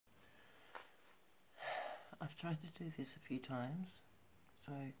I've tried to do this a few times,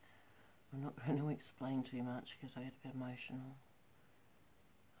 so I'm not going to explain too much because I get a bit emotional.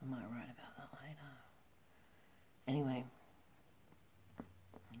 I might write about that later. Anyway,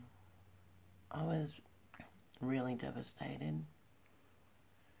 I was really devastated.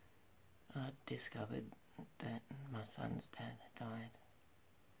 I discovered that my son's dad had died.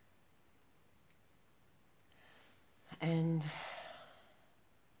 And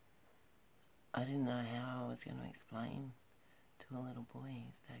I didn't know how I was going to explain to a little boy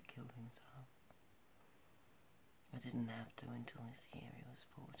his dad killed himself. I didn't have to until this year he was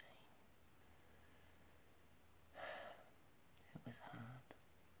 14. It was hard.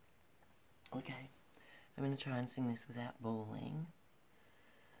 Okay, I'm going to try and sing this without bawling.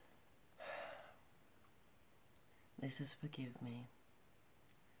 This is Forgive Me.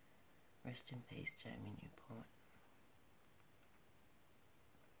 Rest in peace, Jamie Newport.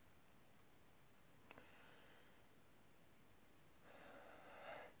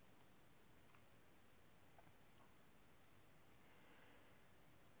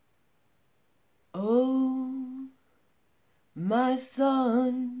 Oh, my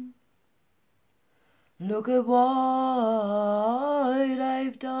son, look at what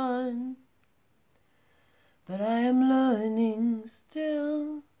I've done. But I am learning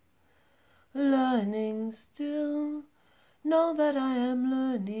still, know that I am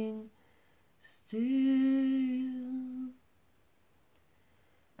learning still.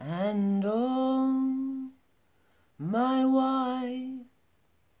 And oh, my wife,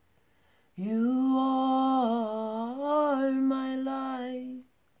 you are my life,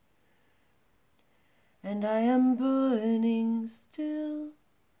 and I am burning still,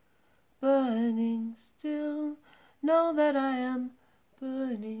 know that I am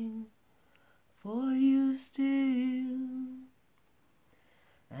burning for you still.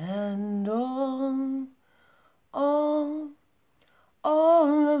 And all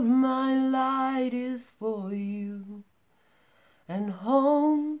of my light is for you, and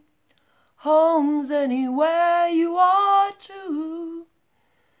home's anywhere you are too.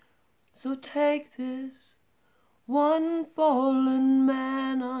 So take this one fallen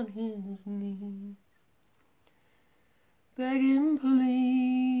man on his knees, beg him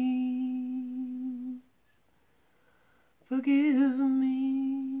please, forgive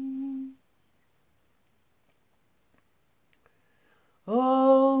me.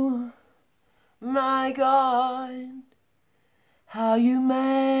 Oh my God, how you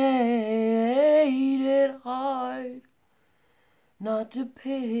made it hard not to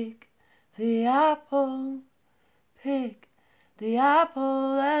pick the apple,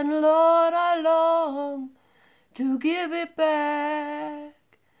 and Lord, I long to give it back,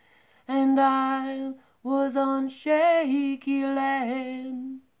 and I was on shaky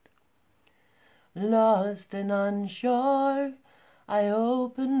land, lost and unsure. I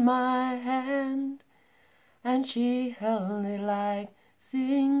opened my hand, and she held it like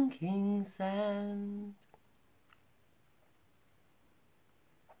sinking sand.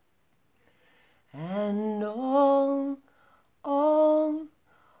 And all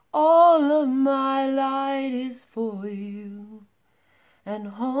of my light is for you, and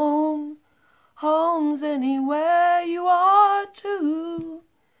home's anywhere you are too.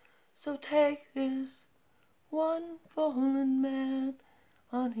 So take this one fallen man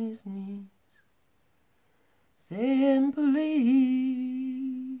on his knees, say him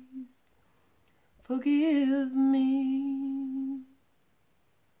please, forgive me,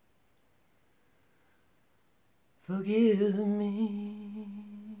 forgive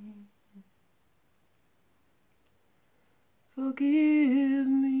me, forgive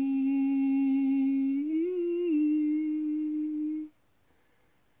me,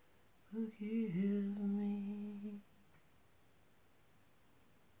 forgive me.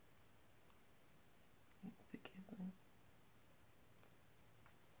 Forgiven.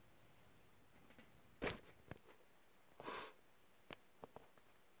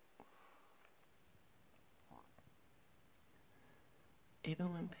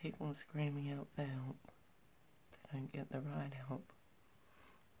 Even when people are screaming out for help, they don't get the right help.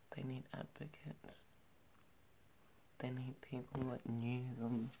 They need advocates. They need people that knew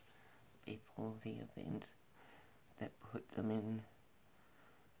them before the event, that put them in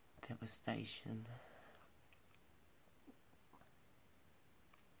devastation.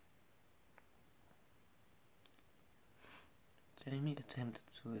 Jamie attempted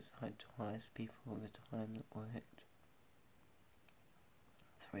suicide twice before the time that worked.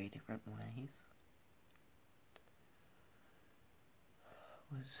 3 different ways.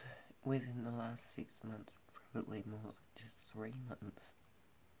 Was within the last 6 months, probably more like just 3 months.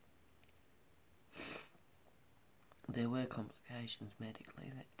 there were complications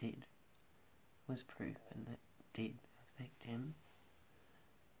medically that was proven that did affect him,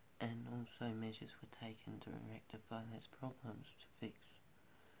 and also measures were taken to rectify those problems to fix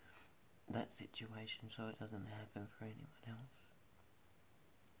that situation so it doesn't happen for anyone else.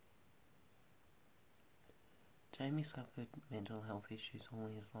 Jamie suffered mental health issues all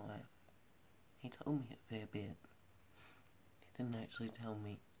his life. He told me a fair bit. He didn't actually tell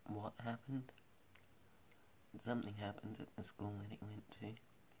me what happened. Something happened at the school that he went to.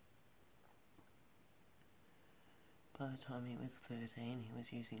 By the time he was 13, he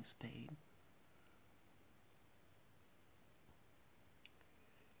was using speed.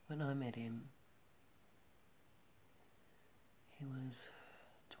 When I met him, he was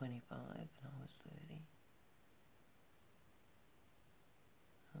 25 and I was 30.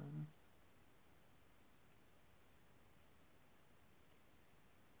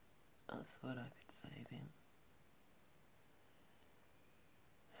 I thought I could save him.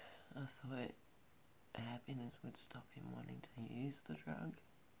 I thought happiness would stop him wanting to use the drug.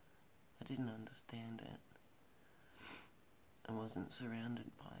 I didn't understand it. I wasn't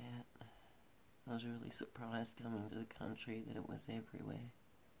surrounded by it. I was really surprised coming to the country that it was everywhere.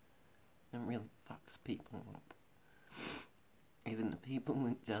 It really fucks people up. Even the people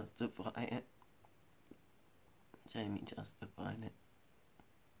that justify it. Jamie justified it.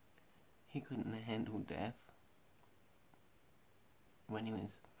 He couldn't handle death. When he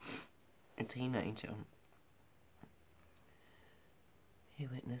was a teenager, he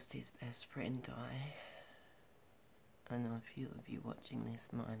witnessed his best friend die. I know a few of you watching this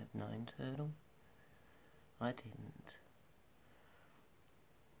might have known Turtle. I didn't.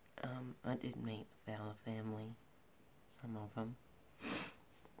 I did meet the Fowler family. Some of them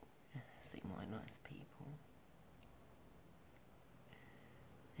seem like nice people.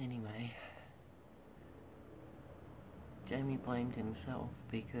 Anyway, Jamie blamed himself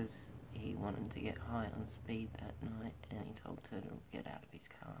because he wanted to get high on speed that night, and he told Turtle to get out of his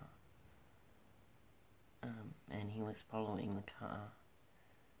car. And he was following the car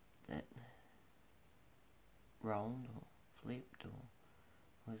that rolled or flipped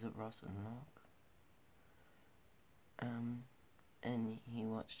or was a Ross and Lock. And he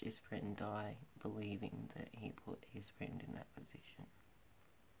watched his friend die, believing that he put his friend in that position.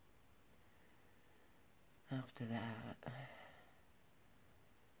 After that,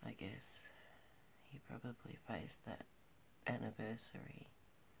 I guess he probably faced that anniversary.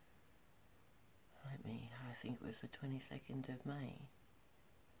 I think it was the 22nd of May.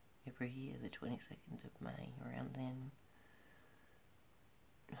 Every year, the 22nd of May, around then,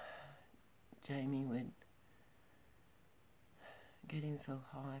 Jamie would get himself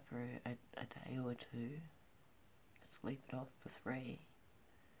high for a day or two, sleep it off for 3,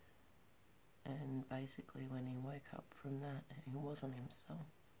 and basically when he woke up from that, he wasn't himself.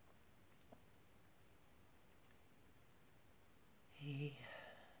 He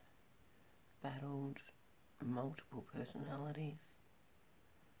battled multiple personalities.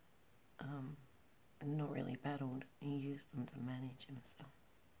 Not really battled, he used them to manage himself.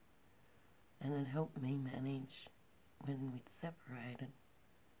 And it helped me manage when we'd separated.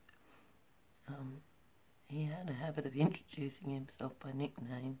 He had a habit of introducing himself by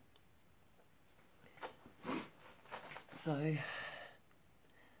nickname. So,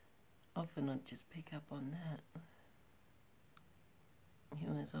 often I'd just pick up on that. He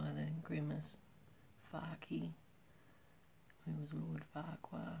was either Grimace, Farky, who was Lord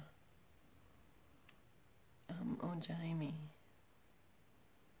Farquhar, or Jamie.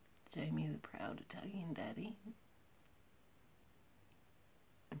 Jamie the proud Italian daddy.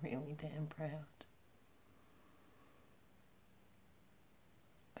 Really damn proud.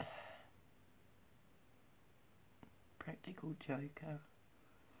 Practical joker.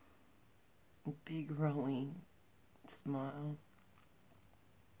 Big rolling smile.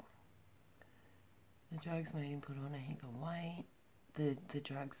 The drugs made him put on a heap of weight. The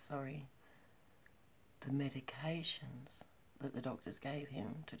medications that the doctors gave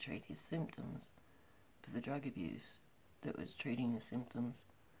him to treat his symptoms for the drug abuse that was treating the symptoms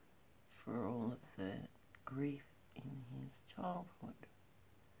for all of the grief in his childhood.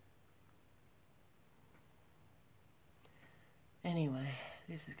 Anyway,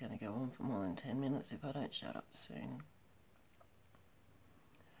 this is going to go on for more than 10 minutes if I don't shut up soon.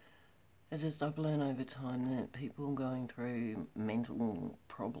 I've learned over time that people going through mental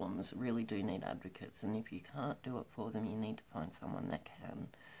problems really do need advocates, and if you can't do it for them, you need to find someone that can,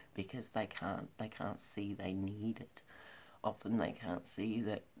 because they can't see they need it. Often they can't see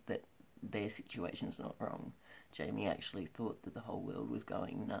that their situation's not wrong. Jamie actually thought that the whole world was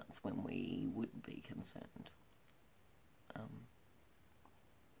going nuts when we would be concerned.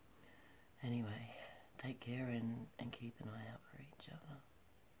 Anyway, take care and keep an eye out for each other.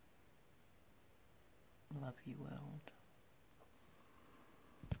 Love you, world.